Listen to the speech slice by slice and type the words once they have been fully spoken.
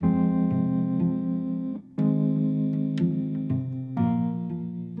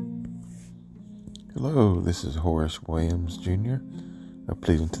Hello, this is Horace Williams Jr. of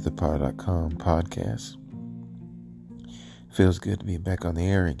PleasingToThePod.com podcast. Feels good to be back on the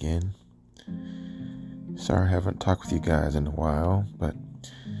air again. Sorry I haven't talked with you guys in a while, but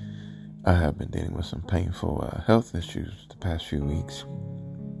I have been dealing with some painful health issues the past few weeks.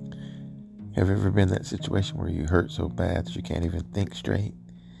 Have you ever been in that situation where you hurt so bad that you can't even think straight?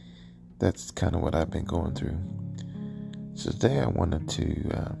 That's kind of what I've been going through. So today I wanted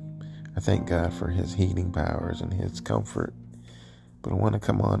to I thank God for His healing powers and His comfort. But I want to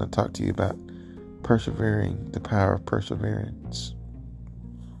come on and talk to you about persevering, the power of perseverance.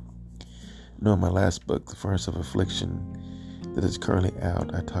 In my last book, The Furnace of Affliction, that is currently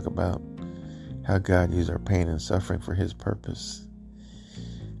out, I talk about how God used our pain and suffering for His purpose.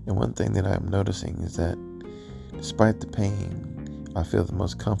 And one thing that I'm noticing is that despite the pain, I feel the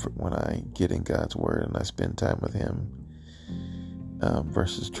most comfort when I get in God's Word and I spend time with Him.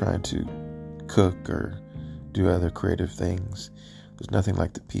 Versus trying to cook or do other creative things. There's nothing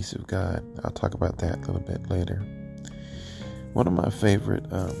like the peace of God. I'll talk about that a little bit later. One of my favorite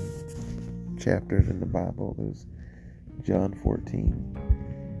chapters in the Bible is John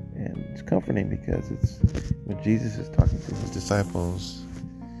 14. And it's comforting because it's when Jesus is talking to His disciples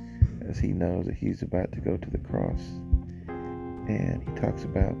as He knows that He's about to go to the cross. And He talks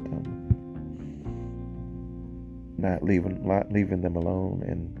about not leaving them alone,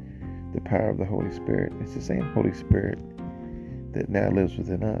 and the power of the Holy Spirit. It's the same Holy Spirit that now lives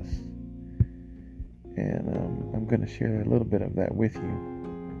within us. And I'm going to share a little bit of that with you.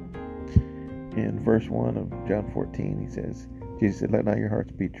 In verse 1 of John 14, He says, Jesus said, "Let not your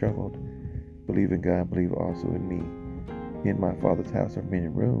hearts be troubled. Believe in God, believe also in me. In my Father's house are many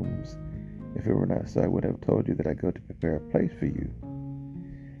rooms. If it were not so, I would have told you that I go to prepare a place for you.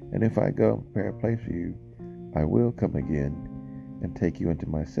 And if I go and prepare a place for you, I will come again and take you into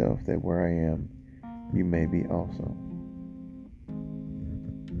myself, that where I am, you may be also."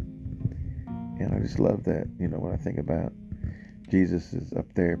 And I just love that, when I think about Jesus is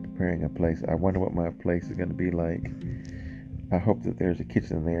up there preparing a place. I wonder what my place is going to be like. I hope that there's a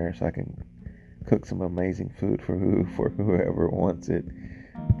kitchen there so I can cook some amazing food for whoever wants it.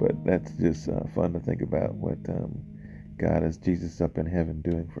 But that's just fun to think about what God as Jesus up in heaven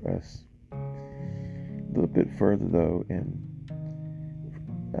doing for us. A little bit further, though, in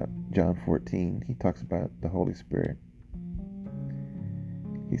John 14, He talks about the Holy Spirit.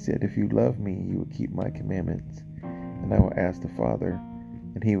 He said, "If you love me, you will keep my commandments, and I will ask the Father,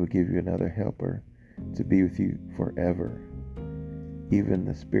 and He will give you another helper to be with you forever, even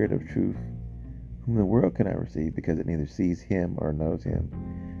the Spirit of truth, whom the world cannot receive because it neither sees Him or knows Him.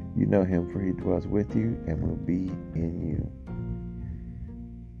 You know Him, for He dwells with you and will be in you."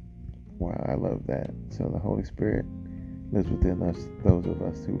 Wow, I love that. So the Holy Spirit lives within us, those of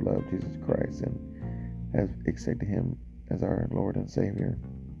us who love Jesus Christ and have accepted Him as our Lord and Savior.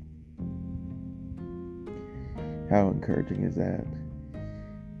 How encouraging is that?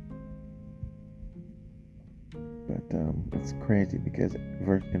 But it's crazy because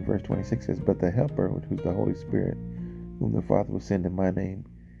in verse 26 says, "But the Helper, who's the Holy Spirit, whom the Father will send in my name,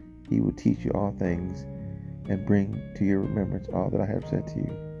 He will teach you all things and bring to your remembrance all that I have said to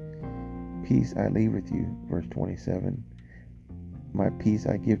you. Peace I leave with you," verse 27. "My peace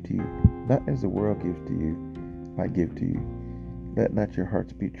I give to you, not as the world gives to you, I give to you. Let not your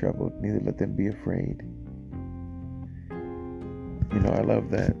hearts be troubled, neither let them be afraid." I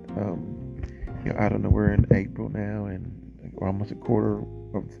love that. I don't know, we're in April now, and we're almost a quarter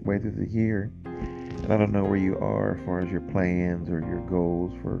of the way through the year. And I don't know where you are as far as your plans or your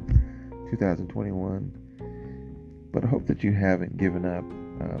goals for 2021. But I hope that you haven't given up.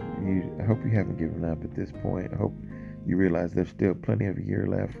 I hope you haven't given up at this point. I hope you realize there's still plenty of a year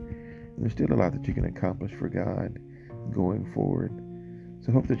left. And there's still a lot that you can accomplish for God going forward.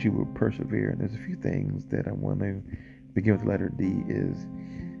 So I hope that you will persevere. And there's a few things that I want to begin with. The letter D is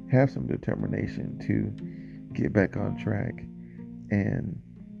have some determination to get back on track and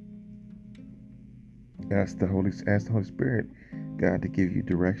ask the Holy Spirit, God, to give you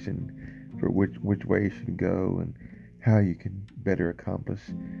direction for which way you should go and how you can better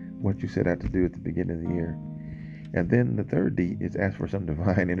accomplish what you set out to do at the beginning of the year. And then the third D is ask for some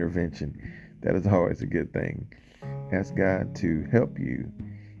divine intervention. That is always a good thing. Ask God to help you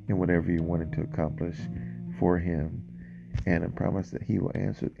in whatever you wanted to accomplish for Him. And I promise that He will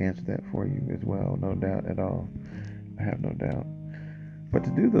answer that for you as well. No doubt at all. I have no doubt. But to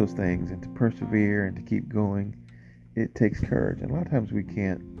do those things and to persevere and to keep going, it takes courage. And a lot of times we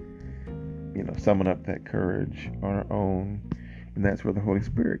can't, summon up that courage on our own. And that's where the Holy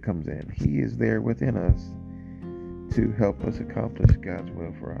Spirit comes in. He is there within us to help us accomplish God's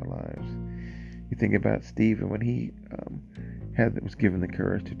will for our lives. You think about Stephen when he was given the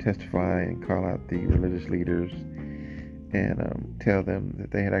courage to testify and call out the religious leaders and tell them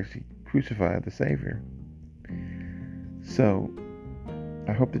that they had actually crucified the Savior. So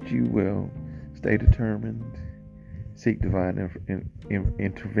I hope that you will stay determined, seek divine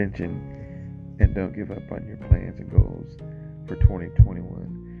intervention, and don't give up on your plans and goals for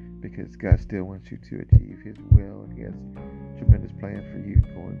 2021, because God still wants you to achieve His will, and He has tremendous plans for you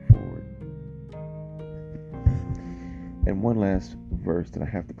going forward. And one last verse that I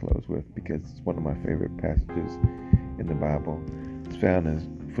have to close with, because it's one of my favorite passages in the Bible. It's found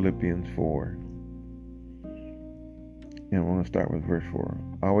in Philippians 4. And I want to start with verse 4.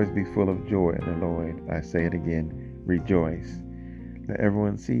 Always be full of joy in the Lord. I say it again, rejoice. Let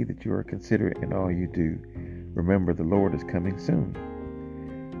everyone see that you are considerate in all you do. Remember, the Lord is coming soon.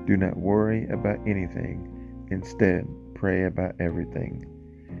 Do not worry about anything. Instead, pray about everything.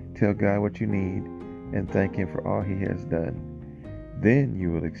 Tell God what you need and thank Him for all He has done. Then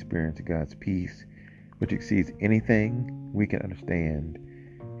you will experience God's peace, which exceeds anything we can understand.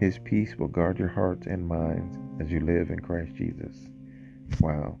 His peace will guard your hearts and minds as you live in Christ Jesus.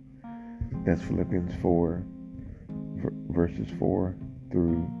 Wow. That's Philippians 4, verses 4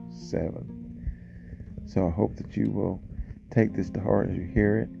 through 7. So I hope that you will take this to heart as you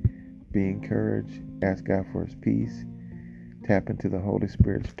hear it. Be encouraged. Ask God for His peace. Tap into the Holy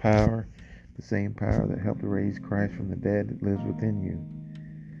Spirit's power, the same power that helped raise Christ from the dead that lives within you.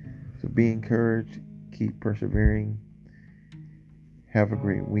 So be encouraged. Keep persevering. Have a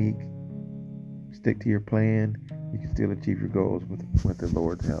great week. Stick to your plan. You can still achieve your goals with the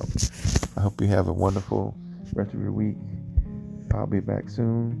Lord's help. I hope you have a wonderful rest of your week. I'll be back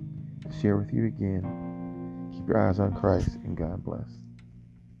soon to share with you again. Keep your eyes on Christ, and God bless.